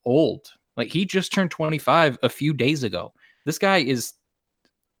Barber's old. Like, he just turned 25 a few days ago. This guy is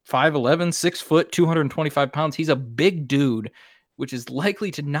 5'11", 6 foot, 225 pounds. He's a big dude, which is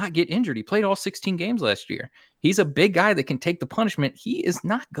likely to not get injured. He played all 16 games last year. He's a big guy that can take the punishment. He is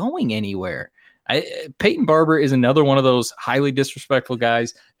not going anywhere. Peyton Barber is another one of those highly disrespectful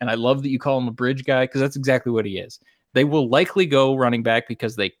guys, and I love that you call him a bridge guy because that's exactly what he is. They will likely go running back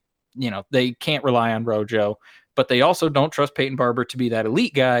because they can't rely on Rojo, but they also don't trust Peyton Barber to be that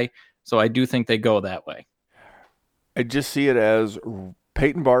elite guy, so I do think they go that way. I just see it as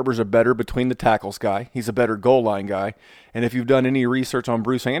Peyton Barber's a better between the tackles guy. He's a better goal line guy, and if you've done any research on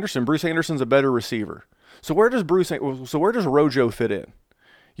Bruce Anderson's a better receiver. So where does Rojo fit in?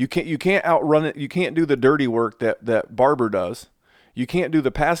 You can't outrun it. You can't do the dirty work that Barber does. You can't do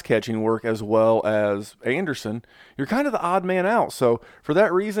the pass catching work as well as Anderson. You're kind of the odd man out. So for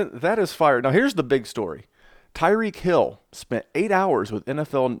that reason, that is fire. Now here's the big story. Tyreek Hill spent 8 hours with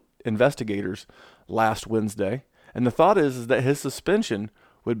NFL investigators last Wednesday, and the thought is that his suspension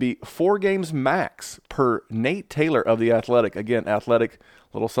would be 4 games max per Nate Taylor of The Athletic. Again, Athletic,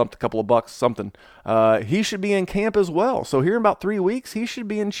 little something, couple of bucks, something. He should be in camp as well. So here in about 3 weeks, he should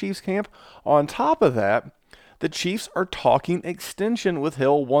be in Chiefs camp. On top of that, the Chiefs are talking extension with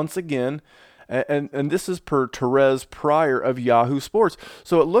Hill once again. And this is per Therese Pryor of Yahoo Sports.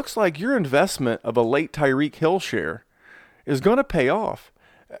 So it looks like your investment of a late Tyreek Hill share is going to pay off.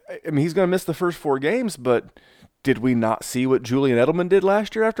 I mean, he's going to miss the first 4 games, but did we not see what Julian Edelman did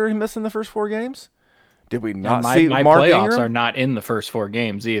last year after he missed in the first 4 games? Did we not see my Mark playoffs Ingram? Are not in the first 4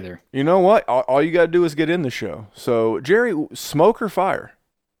 games either. You know what? All you got to do is get in the show. So, Jerry, smoke or fire?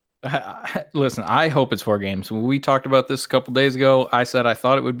 Listen, I hope it's 4 games. When we talked about this a couple days ago, I said I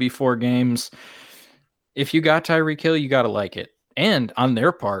thought it would be 4 games. If you got Tyreek Hill, you got to like it. And on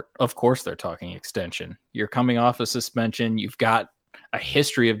their part, of course, they're talking extension. You're coming off a suspension. You've got a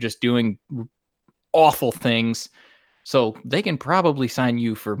history of just doing awful things. So they can probably sign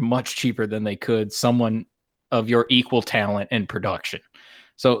you for much cheaper than they could someone of your equal talent and production.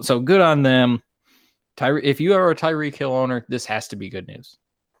 So good on them. If you are a Tyreek Hill owner, this has to be good news.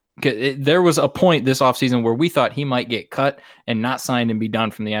 There was a point this offseason where we thought he might get cut and not signed and be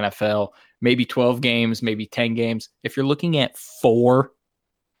done from the NFL. Maybe 12 games, maybe 10 games. If you're looking at 4,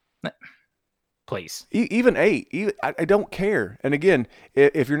 please. Even 8. I don't care. And again,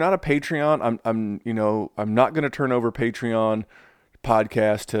 if you're not a Patreon, I'm not going to turn over Patreon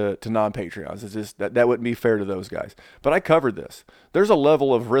podcast to non-Patreons. It's just that wouldn't be fair to those guys. But I covered this. There's a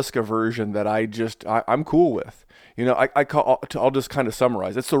level of risk aversion that I'm cool with. I'll just kind of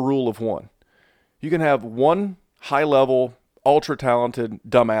summarize. It's the rule of 1. You can have one high-level, ultra-talented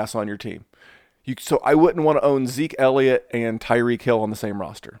dumbass on your team. So I wouldn't want to own Zeke Elliott and Tyreek Hill on the same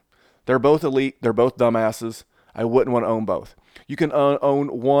roster. They're both elite. They're both dumbasses. I wouldn't want to own both. You can own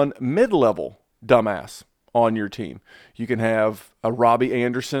one mid-level dumbass on your team. You can have a Robbie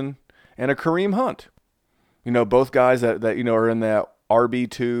Anderson and a Kareem Hunt. Both guys that are in that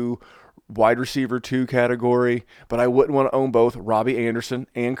RB2, wide receiver 2 category, but I wouldn't want to own both Robbie Anderson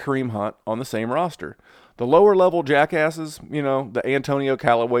and Kareem Hunt on the same roster. The lower level jackasses, the Antonio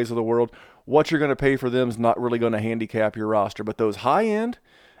Callaways of the world, what you're going to pay for them is not really going to handicap your roster. But those high end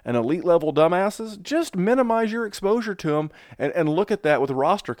and elite level dumbasses, just minimize your exposure to them and look at that with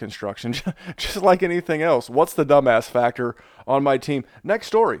roster construction, just like anything else. What's the dumbass factor on my team? Next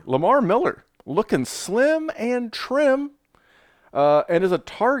story, Lamar Miller looking slim and trim. And is a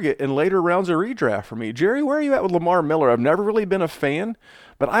target in later rounds of redraft for me. Jerry, where are you at with Lamar Miller? I've never really been a fan,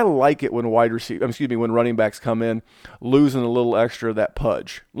 but I like it when when running backs come in losing a little extra of that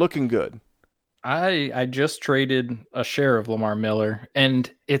pudge. Looking good. I just traded a share of Lamar Miller, and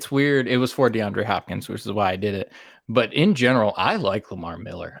it's weird. It was for DeAndre Hopkins, which is why I did it. But in general, I like Lamar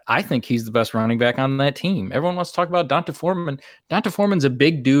Miller. I think he's the best running back on that team. Everyone wants to talk about D'Onta Foreman. D'Onta Foreman's a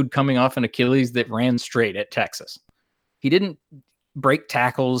big dude coming off an Achilles that ran straight at Texas. He didn't break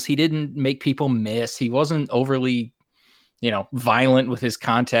tackles. He didn't make people miss. He wasn't overly, violent with his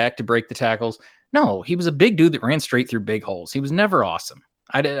contact to break the tackles. No, he was a big dude that ran straight through big holes. He was never awesome.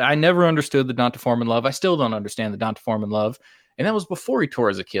 I never understood the D'Onta Foreman love. I still don't understand the D'Onta Foreman love. And that was before he tore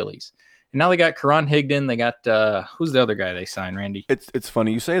his Achilles. And now they got Karan Higdon. They got, who's the other guy they signed, Randy? It's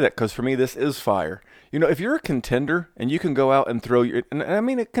funny you say that because for me, this is fire. If you're a contender and you can go out and throw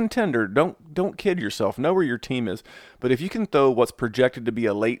a contender, don't kid yourself. Know where your team is. But if you can throw what's projected to be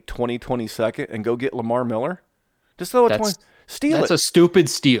a late 2022 and go get Lamar Miller, just throw a 20, steal That's it. A stupid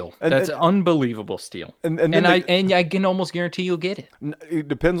steal. That's an unbelievable steal. And I can almost guarantee you'll get it. It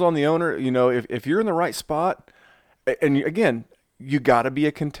depends on the owner. If you're in the right spot, and again, you got to be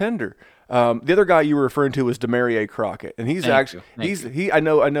a contender. The other guy you were referring to was Demarier Crockett, and he's I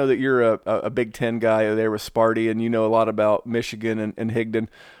know that you're a Big Ten guy there with Sparty, and you know a lot about Michigan and Higdon,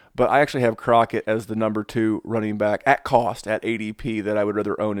 but I actually have Crockett as the number 2 running back at cost at ADP that I would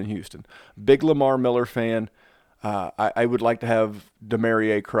rather own in Houston. Big Lamar Miller fan. I would like to have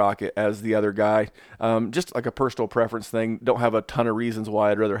Demarier Crockett as the other guy, just like a personal preference thing. Don't have a ton of reasons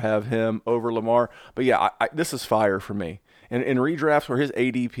why I'd rather have him over Lamar, but yeah, this is fire for me. And in redrafts where his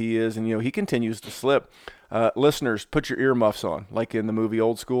ADP is, and he continues to slip. Listeners, put your earmuffs on, like in the movie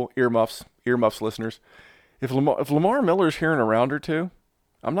Old School. Earmuffs, listeners. If Lamar Miller's here in a round or 2,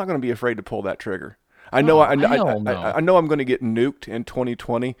 I'm not going to be afraid to pull that trigger. I know I'm going to get nuked in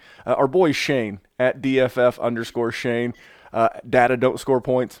 2020. Our boy Shane at DFF_Shane. Data don't score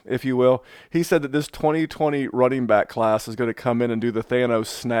points, if you will. He said that this 2020 running back class is going to come in and do the Thanos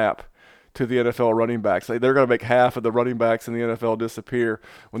snap to the NFL running backs. They're going to make half of the running backs in the NFL disappear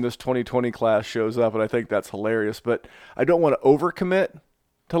when this 2020 class shows up, and I think that's hilarious. But I don't want to overcommit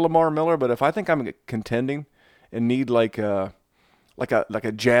to Lamar Miller, but if I think I'm contending and need like a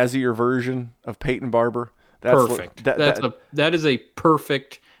jazzier version of Peyton Barber, that's perfect. That is a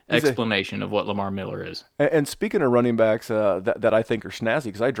perfect explanation of what Lamar Miller is. And speaking of running backs that I think are snazzy,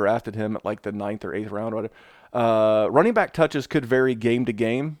 because I drafted him at like the 9th or 8th round, whatever. Running back touches could vary game to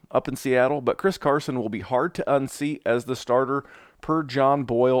game up in Seattle, but Chris Carson will be hard to unseat as the starter per John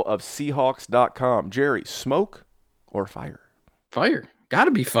Boyle of Seahawks.com. Jerry, smoke or fire? Fire.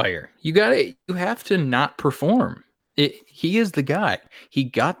 Gotta be fire. You have to not perform. He is the guy. He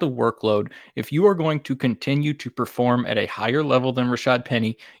got the workload. If you are going to continue to perform at a higher level than Rashad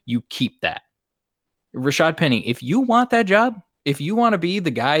Penny, you keep that. Rashad Penny, if you want that job, if you want to be the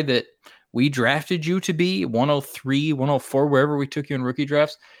guy that we drafted you to be, 103, 104, wherever we took you in rookie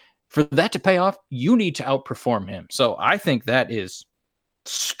drafts, for that to pay off, you need to outperform him. So I think that is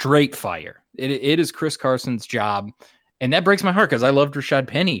straight fire. It is Chris Carson's job. And that breaks my heart because I loved Rashad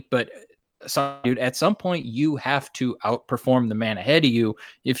Penny, but So, dude, at some point you have to outperform the man ahead of you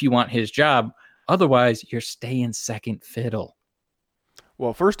if you want his job. Otherwise, you're staying second fiddle.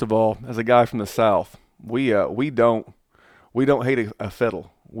 Well, first of all, as a guy from the South, we don't hate a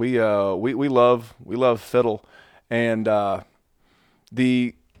fiddle. We love fiddle, and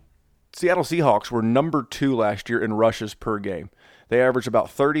the Seattle Seahawks were number 2 last year in rushes per game. They averaged about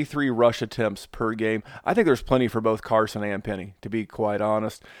 33 rush attempts per game. I think there's plenty for both Carson and Penny, to be quite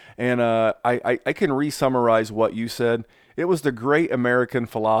honest. And I can re-summarize what you said. It was the great American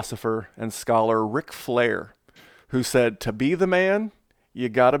philosopher and scholar Ric Flair who said, to be the man, you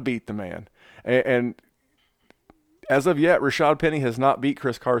got to beat the man. And as of yet, Rashad Penny has not beat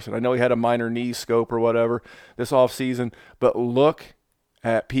Chris Carson. I know he had a minor knee scope or whatever this offseason, but look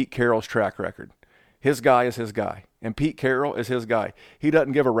at Pete Carroll's track record. His guy is his guy, and Pete Carroll is his guy. He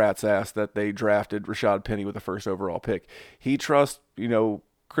doesn't give a rat's ass that they drafted Rashad Penny with the first overall pick. He trusts,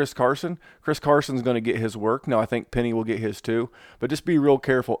 Chris Carson. Chris Carson's going to get his work. Now, I think Penny will get his too, but just be real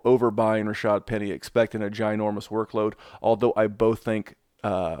careful overbuying Rashad Penny, expecting a ginormous workload, although I both think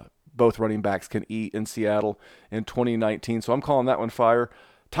both running backs can eat in Seattle in 2019, so I'm calling that one fire.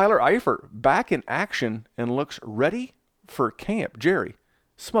 Tyler Eifert back in action and looks ready for camp. Jerry,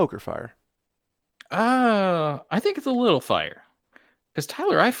 smoke or fire? I think it's a little fire because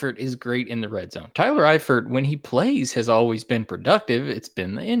Tyler Eifert is great in the red zone. Tyler Eifert, when he plays, has always been productive. It's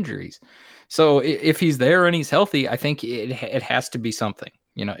been the injuries. So if he's there and he's healthy, I think it has to be something.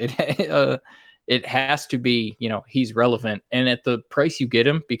 It has to be, he's relevant. And at the price you get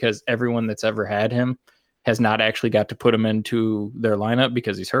him, because everyone that's ever had him has not actually got to put him into their lineup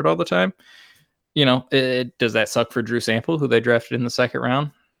because he's hurt all the time. Does that suck for Drew Sample, who they drafted in the second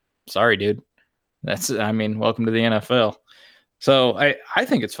round? Sorry, dude. Welcome to the NFL. So I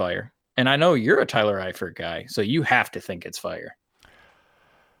think it's fire. And I know you're a Tyler Eifert guy, so you have to think it's fire.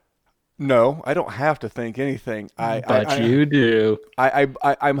 No, I don't have to think anything. You do.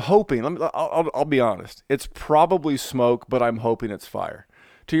 I'm hoping. I'll be honest. It's probably smoke, but I'm hoping it's fire.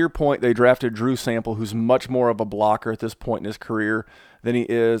 To your point, they drafted Drew Sample, who's much more of a blocker at this point in his career than he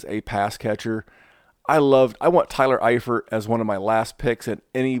is a pass catcher. I want Tyler Eifert as one of my last picks in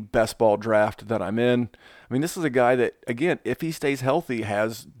any best ball draft that I'm in. I mean, this is a guy that, again, if he stays healthy,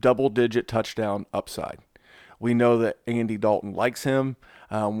 has double-digit touchdown upside. We know that Andy Dalton likes him.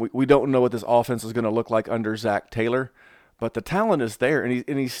 We don't know what this offense is going to look like under Zach Taylor, but the talent is there,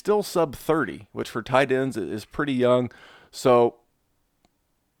 and he's still sub 30, which for tight ends is pretty young. So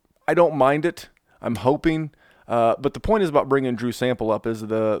I don't mind it. I'm hoping. But the point is about bringing Drew Sample up is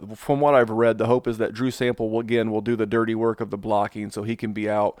from what I've read, the hope is that Drew Sample will do the dirty work of the blocking so he can be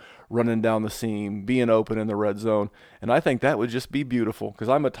out running down the seam, being open in the red zone. And I think that would just be beautiful because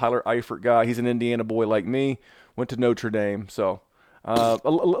I'm a Tyler Eifert guy. He's an Indiana boy like me, went to Notre Dame. So a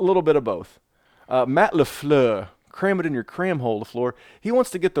little bit of both. Matt LaFleur, cram it in your cram hole, LaFleur. He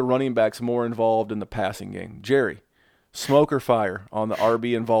wants to get the running backs more involved in the passing game. Jerry, smoke or fire on the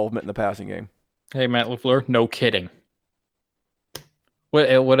RB involvement in the passing game? Hey, Matt LaFleur, no kidding.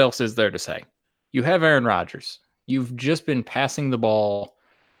 What else is there to say? You have Aaron Rodgers. You've just been passing the ball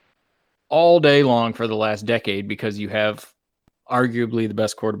all day long for the last decade because you have arguably the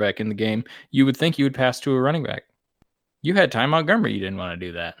best quarterback in the game. You would think you would pass to a running back. You had Ty Montgomery. You didn't want to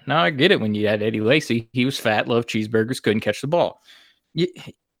do that. Now I get it when you had Eddie Lacy. He was fat, loved cheeseburgers, couldn't catch the ball.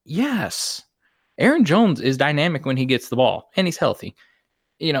 Yes. Aaron Jones is dynamic when he gets the ball, and he's healthy.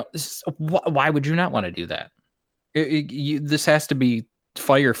 Why would you not want to do that? This has to be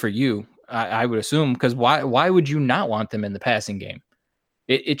fire for you, I would assume, because why would you not want them in the passing game?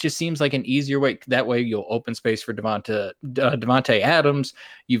 It just seems like an easier way. That way you'll open space for Devontae Adams.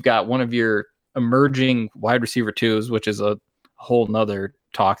 You've got one of your emerging wide receiver twos, which is a whole nother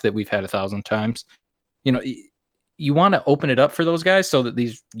talk that we've had 1,000 times. You want to open it up for those guys so that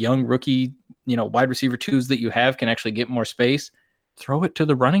these young rookie, wide receiver twos that you have can actually get more space. Throw it to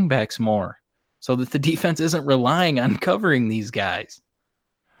the running backs more so that the defense isn't relying on covering these guys.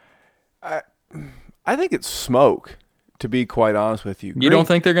 I think it's smoke, to be quite honest with you. You don't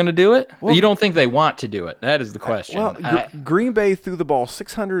think they're going to do it? Well, you don't think they want to do it? That is the question. Green Bay threw the ball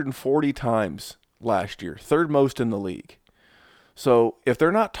 640 times last year, third most in the league. So if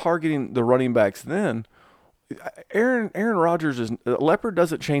they're not targeting the running backs then, Aaron Rodgers is – leopard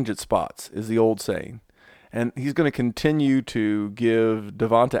doesn't change its spots, is the old saying. And he's going to continue to give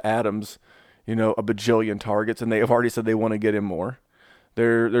Devonta Adams, a bajillion targets, and they have already said they want to get him more.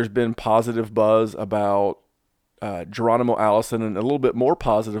 There's been positive buzz about Geronimo Allison and a little bit more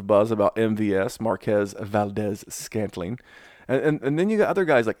positive buzz about MVS, Marquez Valdez-Scantling. And then you got other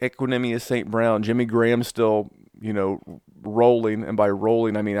guys like Equanimeous St. Brown, Jimmy Graham still rolling. And by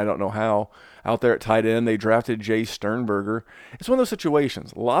rolling, I mean, I don't know how. Out there at tight end, they drafted Jay Sternberger. It's one of those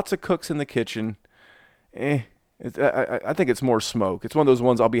situations. Lots of cooks in the kitchen. I think it's more smoke. It's one of those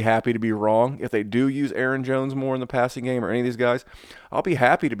ones I'll be happy to be wrong. If they do use Aaron Jones more in the passing game or any of these guys, I'll be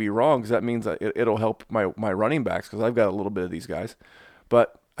happy to be wrong because that means that it'll help my running backs because I've got a little bit of these guys.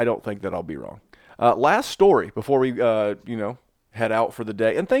 But I don't think that I'll be wrong. Last story before we, head out for the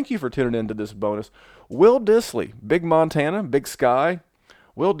day. And thank you for tuning in to this bonus. Will Dissly, Big Montana, Big Sky.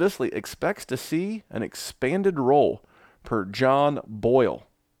 Will Dissly expects to see an expanded role per John Boyle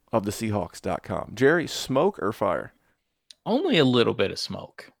of the Seahawks.com. Jerry, smoke or fire? Only a little bit of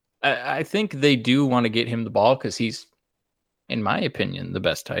smoke. I think they do want to get him the ball because he's, in my opinion, the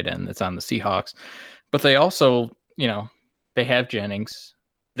best tight end that's on the Seahawks. But they also, they have Jennings.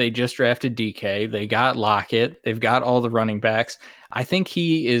 They just drafted DK. They got Lockett. They've got all the running backs. I think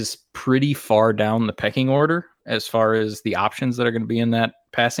he is pretty far down the pecking order as far as the options that are going to be in that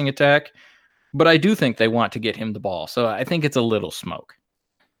passing attack. But I do think they want to get him the ball. So I think it's a little smoke.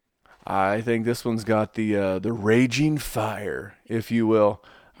 I think this one's got the raging fire, if you will.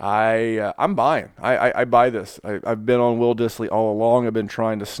 I'm buying. I buy this. I've been on Will Dissly all along. I've been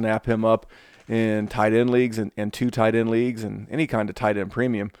trying to snap him up in tight end leagues and 2 tight end leagues and any kind of tight end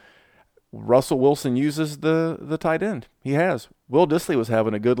premium. Russell Wilson uses the tight end. He has. Will Dissly was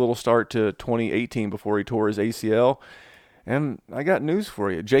having a good little start to 2018 before he tore his ACL. And I got news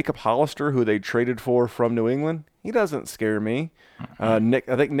for you. Jacob Hollister, who they traded for from New England, he doesn't scare me. I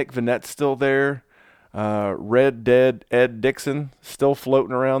think Nick Vanette's still there. Red Dead Ed Dixon still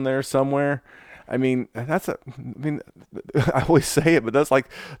floating around there somewhere. I mean, I always say it, but that's like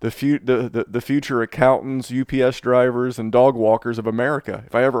the future accountants, UPS drivers, and dog walkers of America,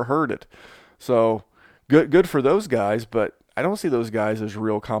 if I ever heard it. So good for those guys, but I don't see those guys as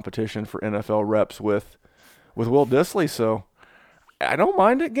real competition for NFL reps with Will Dissly. So I don't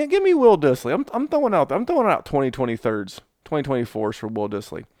mind it. Give me Will Dissly. I'm throwing out 2023s, 2024s for Will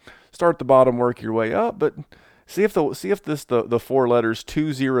Dissly. Start at the bottom, work your way up, but see if the 4 letters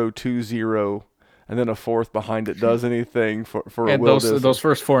 2020 and then a 4th behind it does anything for Will Dissly. Those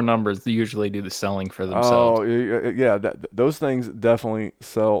first 4 numbers they usually do the selling for themselves. Oh yeah, those things definitely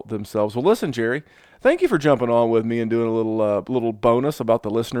sell themselves. Well, listen, Jerry, thank you for jumping on with me and doing a little bonus about the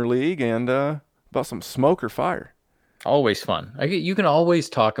Listener League and about some smoke or fire. Always fun. You can always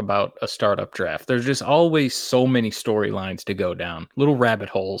talk about a startup draft. There's just always so many storylines to go down, little rabbit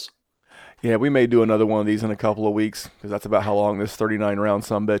holes. Yeah, we may do another one of these in a couple of weeks because that's about how long this 39-round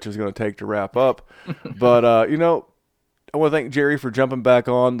sumbitch is going to take to wrap up. But, I want to thank Jerry for jumping back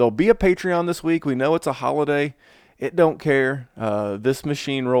on. There'll be a Patreon this week. We know it's a holiday. It don't care. This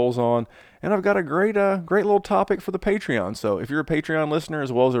machine rolls on. And I've got a great little topic for the Patreon. So if you're a Patreon listener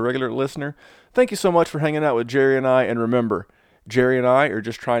as well as a regular listener, thank you so much for hanging out with Jerry and I. And remember, Jerry and I are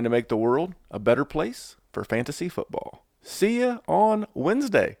just trying to make the world a better place for fantasy football. See ya on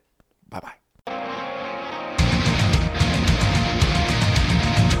Wednesday. Bye-bye.